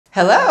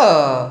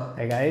Hello!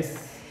 Hey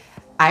guys,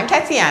 I'm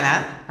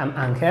Tatiana. I'm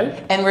Angel.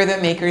 And we're the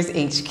Makers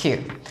HQ.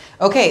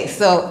 Okay,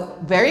 so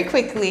very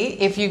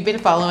quickly, if you've been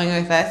following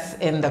with us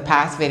in the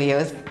past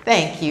videos,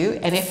 thank you.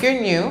 And if you're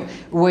new,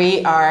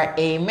 we are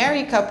a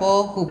married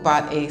couple who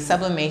bought a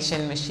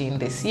sublimation machine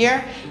this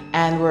year,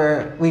 and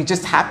we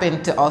just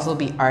happen to also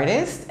be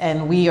artists,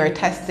 and we are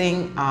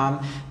testing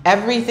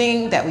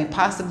everything that we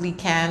possibly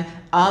can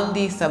on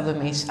the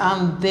sublimation,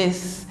 on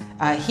this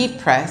heat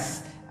press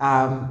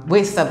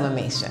with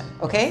sublimation.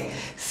 Okay,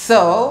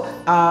 so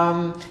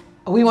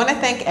we want to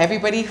thank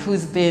everybody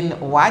who's been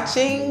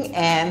watching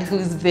and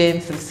who's been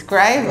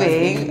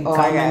subscribing,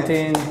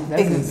 commenting.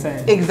 That's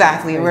insane.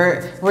 Exactly.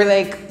 We're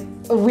like,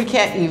 we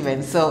can't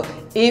even. So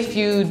if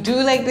you do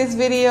like this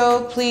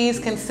video, please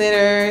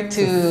consider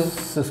to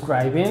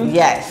subscribing.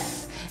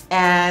 Yes.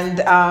 And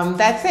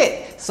that's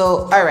it.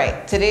 So all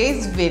right,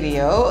 today's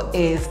video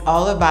is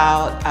all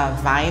about a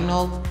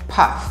vinyl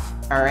puff.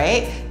 All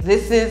right,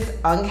 this is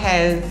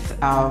Angel's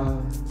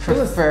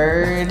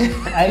preferred.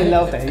 I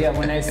love that. Yeah,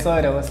 when I saw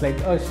it, I was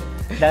like, oh,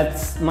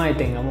 that's my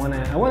thing.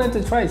 I wanted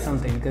to try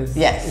something because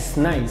it's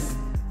nice,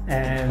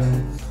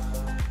 and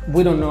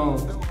we don't know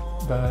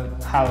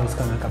how it's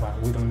gonna come out.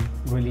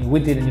 We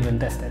didn't even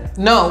test it.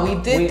 No, we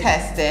did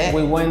test it.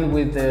 We went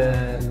with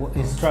the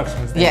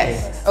instructions.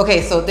 Yes.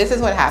 Okay, so this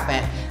is what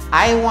happened.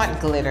 I want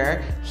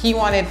glitter. He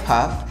wanted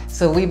puff.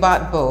 So we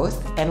bought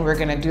both, and we're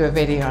gonna do a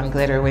video on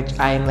glitter, which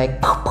I'm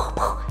like,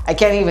 I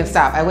can't even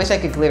stop. I wish I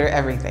could glitter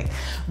everything.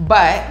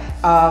 But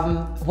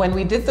when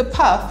we did the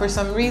puff, for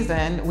some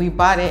reason, we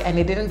bought it and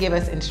it didn't give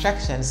us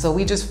instructions. So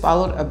we just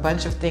followed a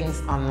bunch of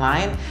things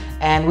online,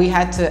 and we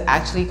had to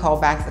actually call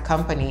back the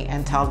company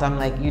and tell them,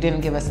 like, you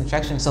didn't give us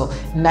instructions. So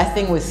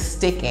nothing was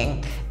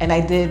sticking. And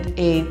I did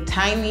a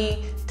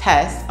tiny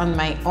test on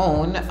my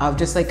own of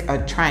just like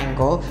a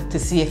triangle to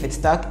see if it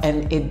stuck,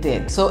 and it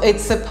did. So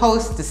it's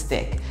supposed to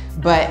stick.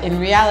 But in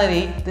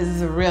reality, this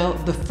is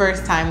the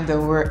first time that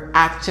we're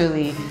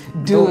actually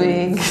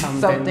doing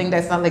something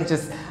that's not like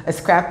just a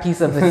scrap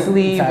piece of a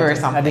sleeve or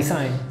something. A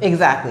design.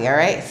 Exactly, all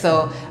right?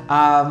 So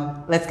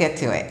let's get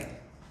to it.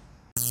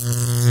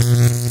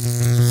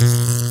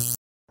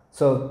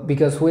 So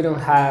because we don't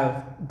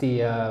have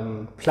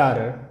the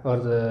platter or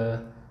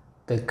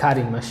the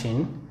cutting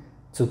machine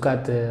to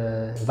cut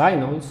the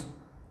vinyls,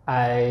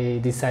 I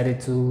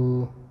decided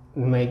to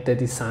make the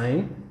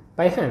design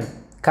by hand.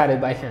 Cut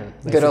it by hand.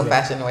 Basically. Good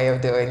old-fashioned way of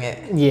doing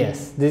it.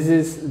 Yes, this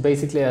is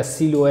basically a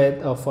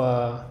silhouette of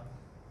a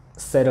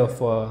set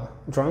of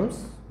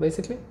drums,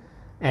 basically.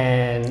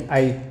 And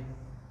I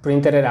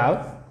printed it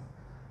out,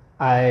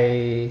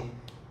 I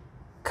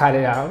cut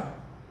it out,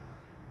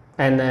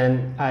 and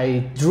then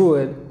I drew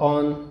it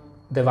on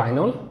the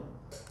vinyl,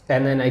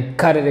 and then I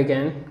cut it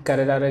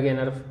out again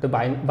out of the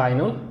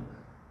vinyl,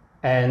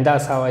 and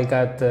that's how I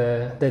got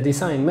the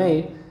design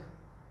made,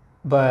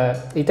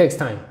 but it takes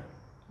time.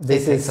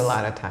 It takes a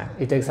lot of time.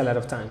 It takes a lot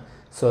of time.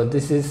 So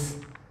this is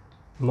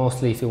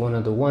mostly if you want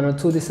to do one or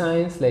two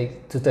designs,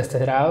 like to test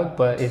it out,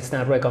 but it's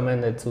not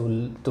recommended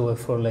to do it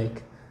for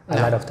like a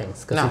lot of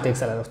things because it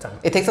takes a lot of time.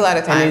 It takes a lot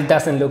of time. And it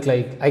doesn't look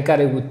like, I cut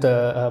it with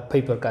a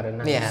paper cutter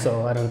knife,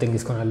 so I don't think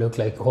it's going to look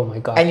like, oh my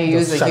God. And you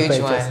use a huge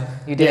one.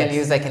 You didn't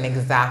use like an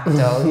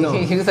x-acto. No.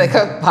 You use like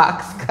a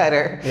box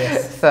cutter.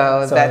 Yes.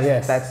 So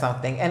that's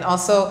something. And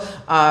also,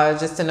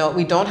 just to note,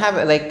 we don't have,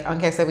 like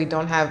Anke said, we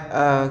don't have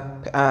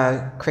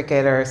a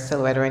Cricut or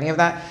Silhouette or any of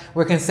that.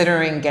 We're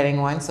considering getting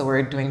one, so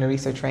we're doing the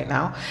research right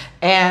now.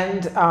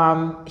 And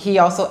he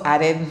also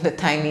added the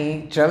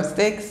tiny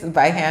drumsticks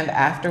by hand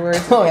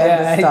afterwards. Oh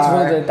yeah, I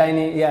drew the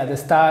tiny, the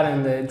star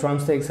and the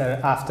drumsticks are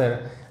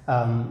after.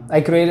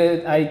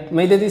 I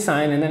made the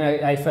design, and then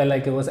I felt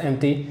like it was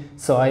empty,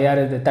 so I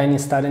added the tiny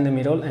star in the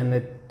middle and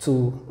the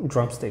two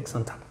drumsticks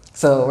on top.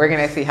 So we're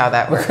gonna see how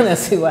that works. We're gonna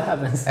see what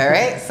happens. All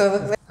right,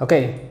 so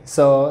okay,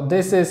 so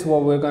this is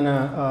what we're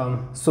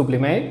gonna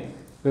sublimate.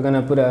 We're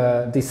gonna put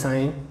a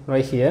design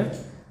right here.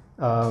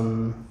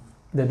 The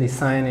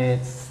design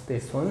is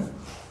this one.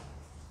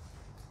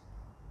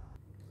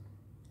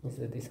 This is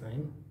the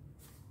design.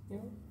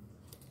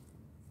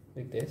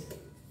 Like this,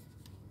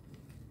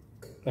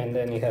 and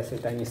then it has a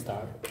tiny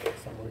star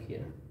somewhere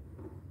here.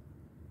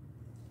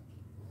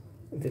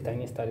 The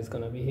tiny star is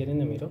gonna be here in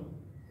the middle,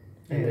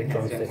 and the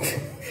drumstick.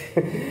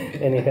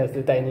 And it has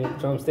the tiny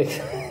drumstick.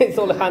 It's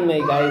all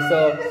handmade, guys,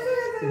 so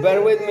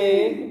bear with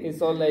me.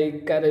 It's all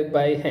like cut it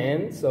by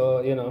hand,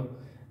 so you know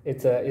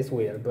it's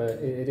weird, but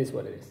it is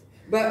what it is.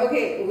 But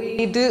okay,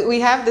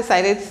 we have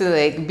decided to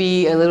like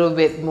be a little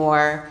bit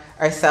more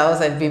ourselves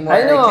and be more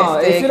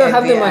artistic. If you don't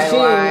have the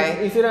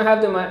machine,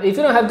 if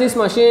you don't have this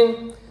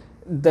machine,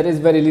 there is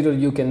very little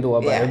you can do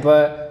about it.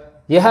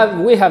 But we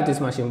have this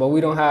machine, but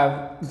we don't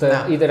have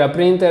either a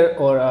printer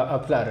or a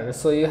platter.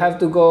 So you have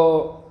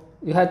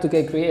to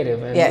get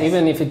creative, and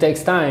even if it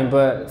takes time,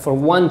 but for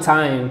one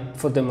time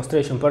for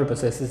demonstration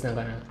purposes, it's not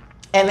gonna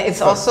And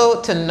it's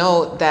also to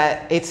note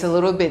that it's a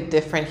little bit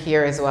different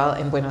here as well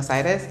in Buenos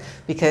Aires,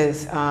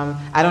 because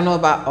I don't know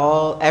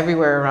about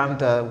everywhere around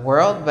the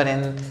world, but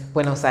in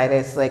Buenos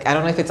Aires, like, I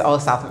don't know if it's all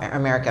South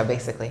America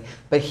basically,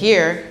 but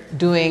here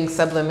doing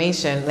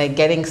sublimation, like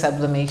getting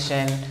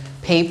sublimation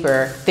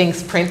paper,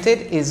 things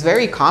printed is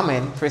very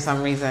common for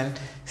some reason.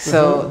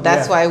 So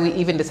that's why we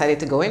even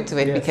decided to go into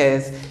it,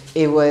 because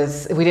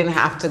we didn't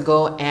have to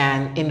go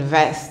and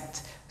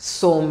invest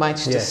so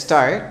much to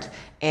start.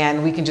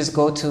 And we can just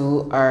go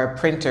to our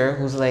printer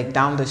who's like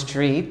down the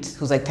street,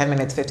 who's like 10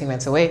 minutes, 15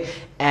 minutes away,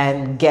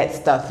 and get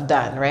stuff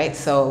done, right?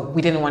 So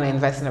we didn't want to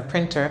invest in a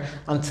printer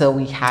until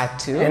we had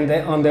to. And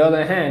then on the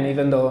other hand,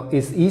 even though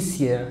it's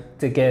easier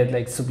to get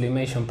like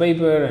sublimation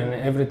paper and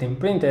everything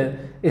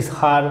printed, it's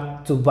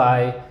hard to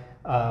buy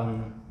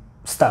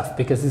stuff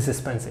because it's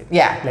expensive.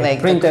 Yeah,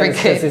 like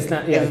printers, it's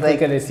like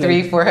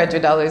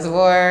 $300-400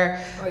 more.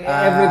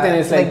 Everything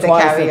is like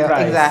twice the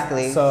price.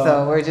 Exactly.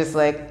 So we're just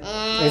like,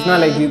 it's not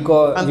like you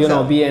go, you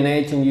know,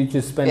 B&H and you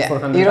just spend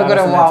 $400. You don't go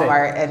to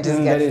Walmart and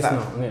just get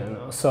stuff.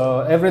 No.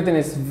 So everything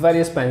is very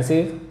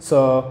expensive.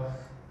 So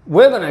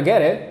we're gonna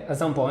get it at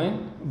some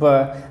point,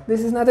 but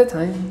this is not the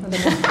time.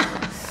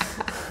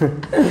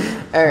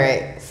 All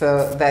right,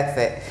 so that's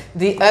it.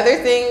 The other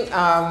thing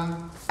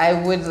I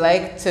would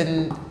like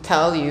to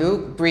tell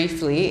you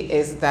briefly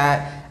is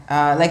that,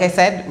 like I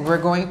said, we're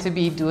going to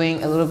be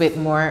doing a little bit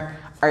more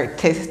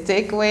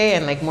artistic way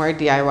and like more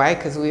DIY,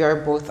 because we are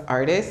both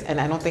artists,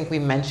 and I don't think we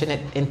mention it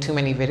in too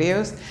many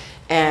videos.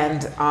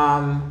 And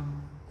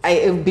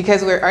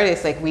because we're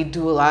artists, like we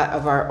do a lot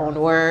of our own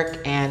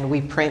work and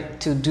we print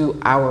to do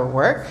our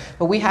work,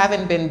 but we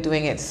haven't been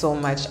doing it so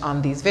much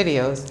on these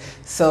videos.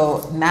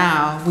 So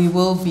now we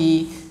will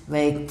be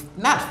like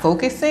not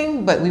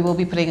focusing, but we will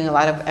be putting a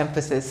lot of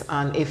emphasis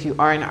on, if you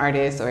are an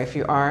artist or if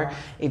you are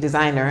a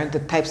designer, the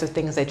types of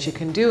things that you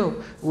can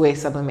do with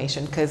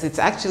sublimation, because it's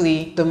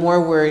actually, the more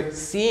we're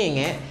seeing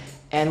it,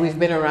 and we've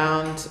been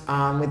around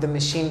with the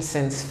machine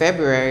since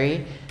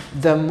February,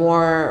 the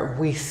more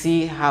we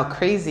see how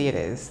crazy it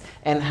is,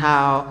 and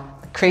how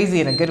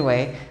crazy in a good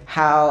way,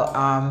 how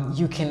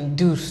you can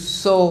do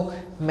so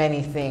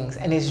many things,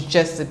 and it's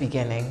just the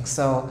beginning.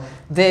 So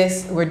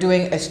we're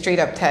doing a straight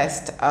up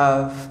test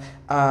of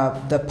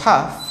the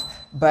puff,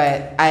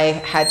 but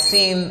I had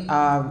seen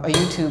a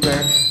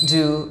YouTuber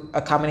do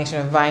a combination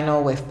of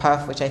vinyl with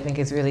puff, which I think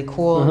is really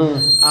cool.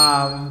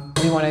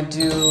 We want to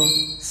do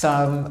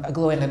some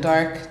glow in the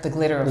dark, the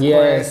glitter, of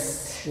course.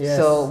 Yes.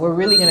 So we're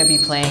really going to be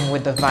playing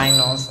with the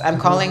vinyls. I'm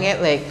calling it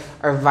like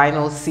our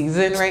vinyl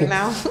season right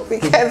now,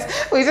 because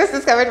we just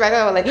discovered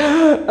vinyl. We're like,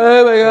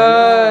 oh my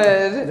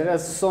god! There are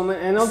so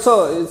many, and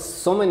also it's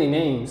so many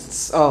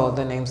names. Oh,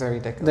 the names are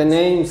ridiculous. The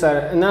names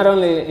are not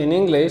only in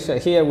English.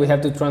 Here we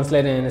have to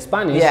translate it in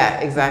Spanish. Yeah,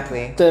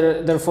 exactly.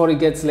 Therefore, it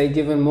gets like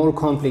even more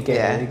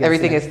complicated. Yeah,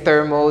 everything is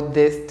thermo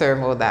this,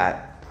 thermo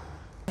that.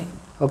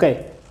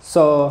 Okay,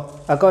 so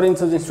according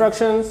to the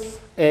instructions,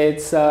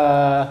 it's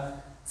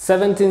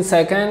 17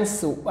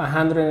 seconds,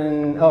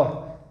 100,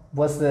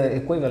 what's the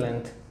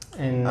equivalent?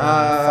 In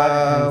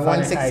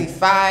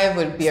 165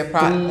 would be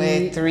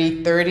approximately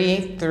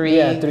 333.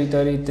 Yeah,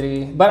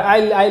 333. But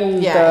I'll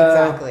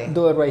exactly.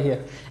 do it right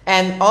here.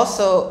 And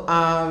also,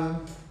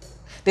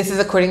 this is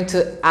according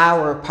to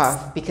our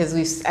puff, because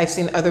I've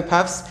seen other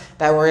puffs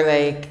that were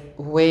like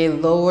way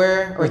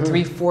lower, or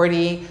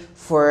 340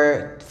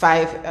 for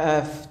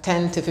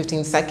 10 to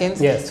 15 seconds.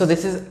 Yes. So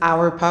this is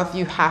our puff.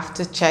 You have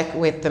to check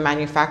with the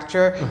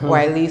manufacturer, or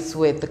at least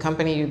with the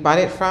company you bought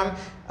it from,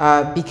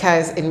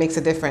 because it makes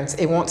a difference.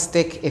 It won't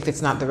stick if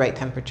it's not the right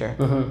temperature.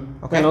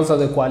 Okay. And also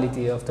the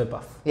quality of the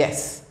puff.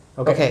 Yes.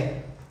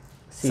 Okay.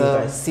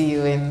 See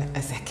you in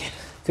a second.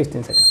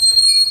 15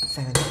 seconds.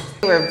 17.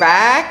 We're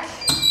back.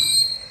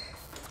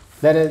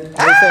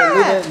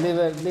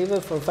 Leave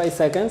it for 5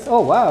 seconds.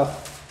 Oh wow.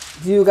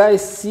 Do you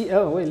guys see?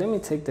 Oh wait, let me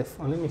take the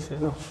phone. Let me show you.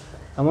 No,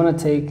 I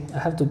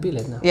have to peel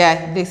it now.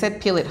 Yeah, they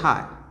said peel it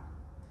hot.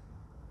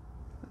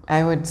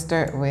 I would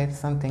start with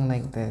something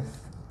like this.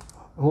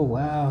 Oh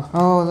wow.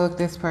 Oh look,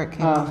 this part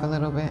came off a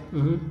little bit.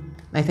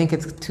 I think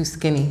it's too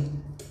skinny.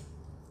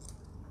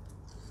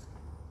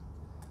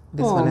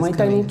 This one is my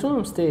coming. tiny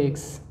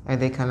drumsticks. Are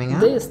they coming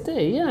out? They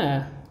stay,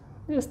 yeah.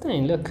 They're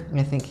staying, look.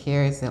 I think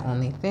here is the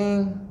only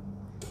thing.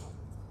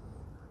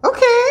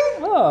 Okay.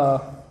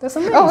 Oh, that's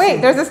amazing. Oh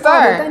wait, there's a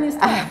star. Oh, the tiny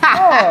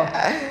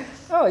star.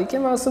 Oh, it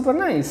came out super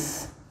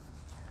nice.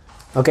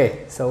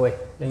 Okay, so wait,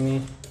 let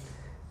me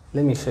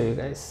show you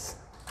guys.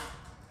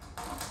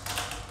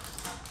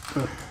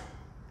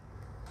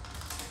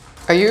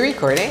 Are you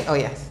recording? Oh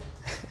yes.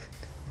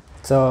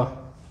 So,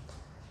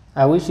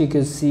 I wish you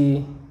could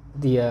see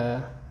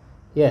the.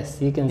 Yes,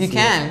 you can. You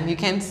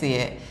can see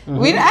it.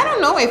 I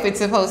don't know if it's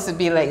supposed to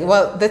be like.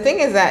 Well, the thing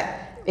is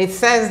that it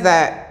says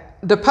that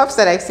the puffs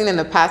that I've seen in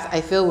the past,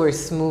 I feel were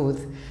smooth,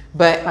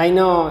 but I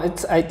know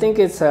I think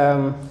it's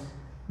the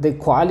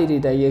quality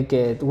that you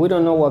get. We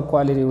don't know what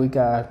quality we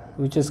got.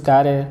 We just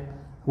got it.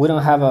 We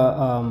don't have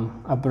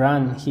a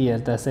brand here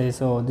that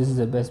says, "Oh, this is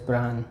the best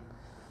brand."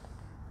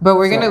 But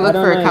we're going to I look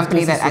don't for know a if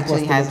company this is that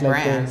actually supposed to has look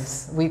like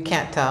brands. We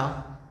can't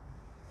tell.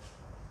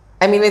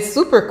 I mean, it's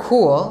super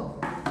cool.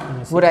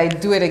 Would I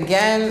do it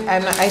again?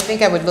 I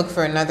think I would look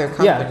for another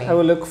company. Yeah, I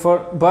will look for,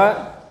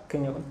 but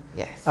can you?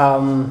 Yes.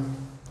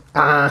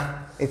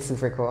 It's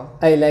super cool.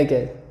 I like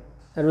it.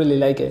 I really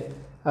like it.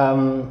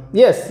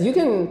 Yes, you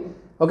can.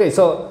 Okay,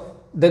 so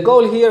the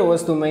goal here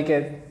was to make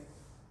it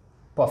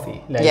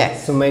puffy, like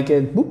yes. to make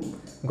it boop,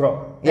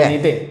 grow. Yeah, and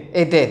it did.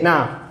 It did.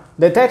 Now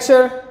the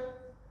texture,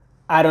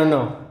 I don't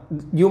know.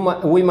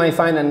 We might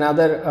find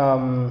another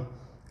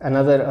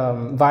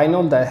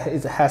vinyl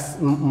that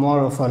has more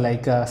of a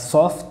like a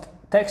soft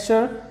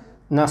texture,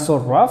 not so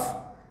rough.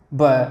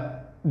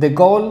 But the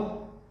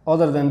goal,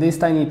 other than this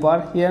tiny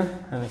part here,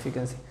 I don't know if you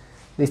can see,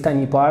 this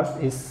tiny part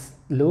is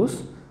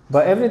loose,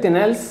 but everything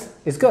else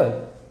is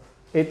good.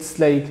 It's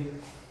like,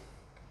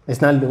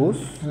 it's not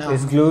loose, no.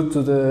 It's glued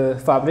to the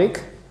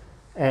fabric,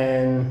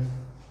 and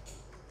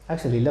I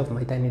actually love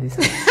my tiny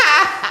design.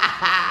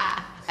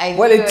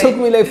 Well, it took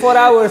me like 4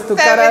 hours to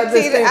cut out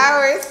this thing. 17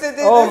 hours to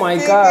do oh this my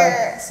figure.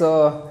 God.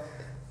 So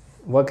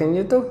what can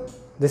you do?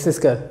 This is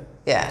good.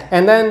 Yeah.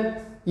 And then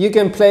you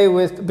can play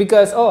with,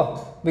 because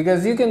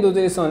you can do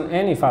this on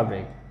any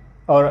fabric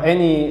or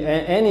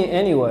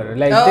anywhere.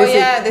 Like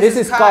this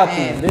is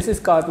cotton. This is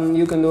cotton.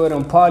 You can do it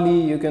on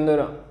poly, you can do it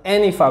on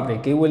any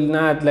fabric. It will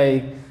not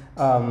like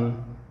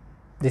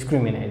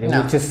discriminate. It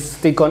will just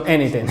stick on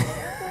anything.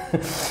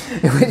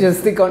 It will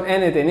just stick on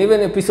anything, even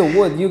a piece of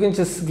wood. You can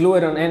just glue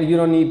it on any. You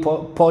don't need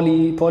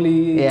poly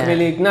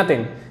acrylic,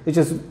 nothing. It's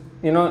just,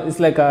 you know, it's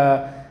like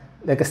a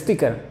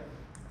sticker.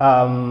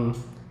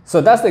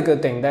 So that's the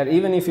good thing, that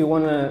even if you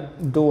want to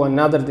do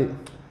another,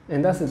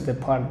 and that's the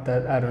part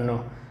that I don't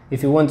know.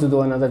 If you want to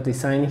do another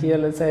design here,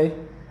 let's say,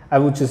 I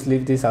would just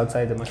leave this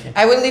outside the machine.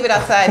 I would leave it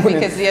outside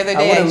because the other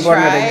day I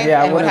tried,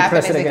 and what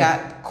happened is it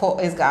got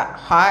cold, it got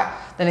hot.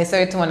 Then I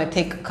started to want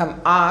to come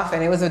off,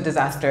 and it was a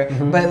disaster.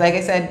 But like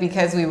I said,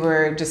 because we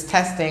were just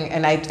testing,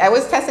 and I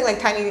was testing like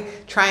tiny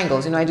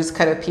triangles. You know, I just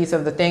cut a piece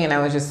of the thing, and I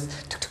was just,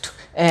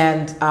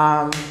 and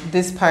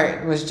this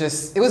part was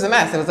just, it was a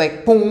mess. It was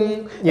like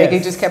boom, like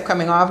it just kept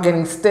coming off,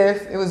 getting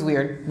stiff. It was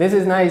weird. This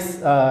is nice.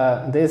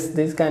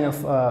 This kind of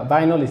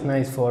vinyl is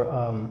nice for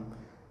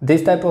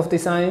this type of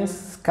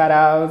designs,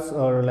 cutouts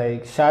or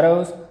like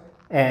shadows,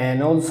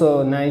 and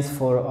also nice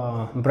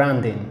for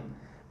branding.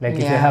 Like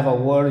if you have a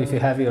word, if you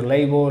have your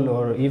label,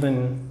 or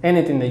even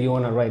anything that you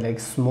want to write, like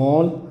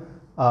small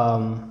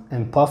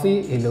and puffy,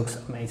 it looks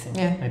amazing.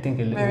 Yeah, I think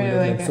it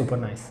will look super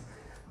nice.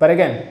 But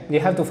again,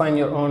 you have to find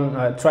your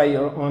own, try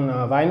your own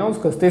vinyls,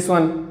 because this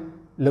one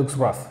looks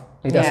rough.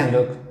 It doesn't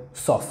look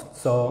soft.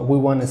 So we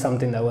wanted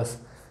something that was,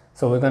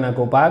 so we're going to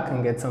go back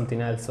and get something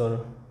else.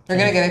 Or we're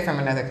going to get it from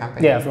another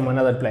company. Yeah, from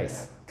another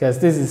place. Because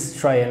this is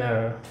try and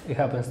error. It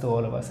happens to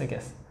all of us, I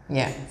guess.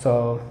 Yeah.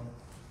 So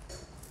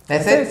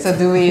that's it. So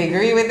do we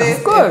agree with this?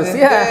 Of course,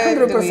 yeah,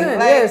 100%. Like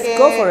yes,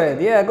 go for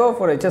it. Yeah, go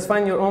for it. Just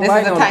find your own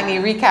vinyl. This is a tiny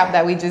recap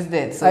that we just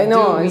did. So I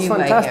know, it's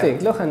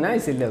fantastic. Look how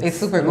nice it looks. It's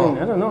super cool.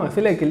 I don't know. I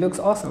feel like it looks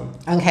awesome.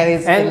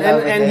 Okay,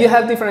 and you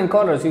have different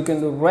colors. You can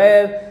do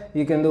red.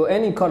 You can do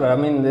any color. I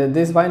mean,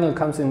 this vinyl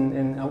comes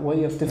in a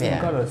way of different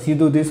colors. You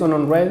do this one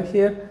on red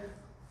here.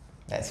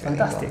 That's really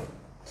fantastic. Cool.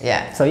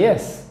 Yeah. So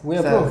yes, we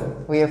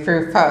approve. We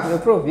approve, Puff. We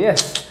approve.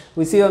 Yes.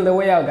 We see you on the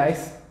way out,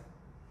 guys.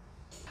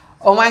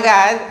 Oh my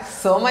God,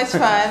 so much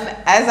fun.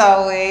 As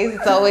always,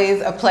 it's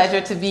always a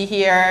pleasure to be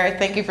here.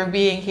 Thank you for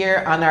being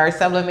here on our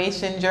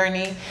sublimation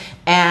journey.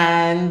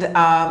 And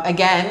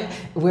again,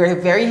 we're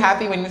very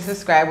happy when you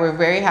subscribe. We're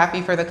very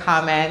happy for the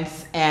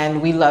comments,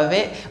 and we love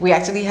it. We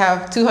actually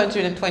have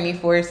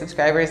 224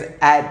 subscribers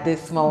at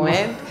this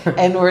moment,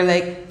 and we're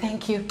like,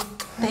 thank you.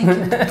 Thank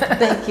you.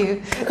 Thank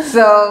you.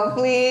 So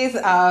please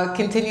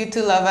continue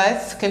to love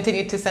us.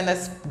 Continue to send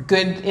us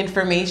good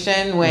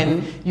information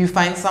when you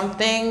find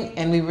something,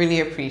 and we really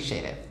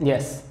appreciate it.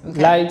 Yes.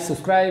 Okay. Like,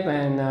 subscribe,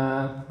 and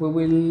we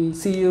will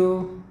see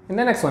you in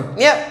the next one.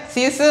 Yep.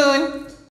 See you soon.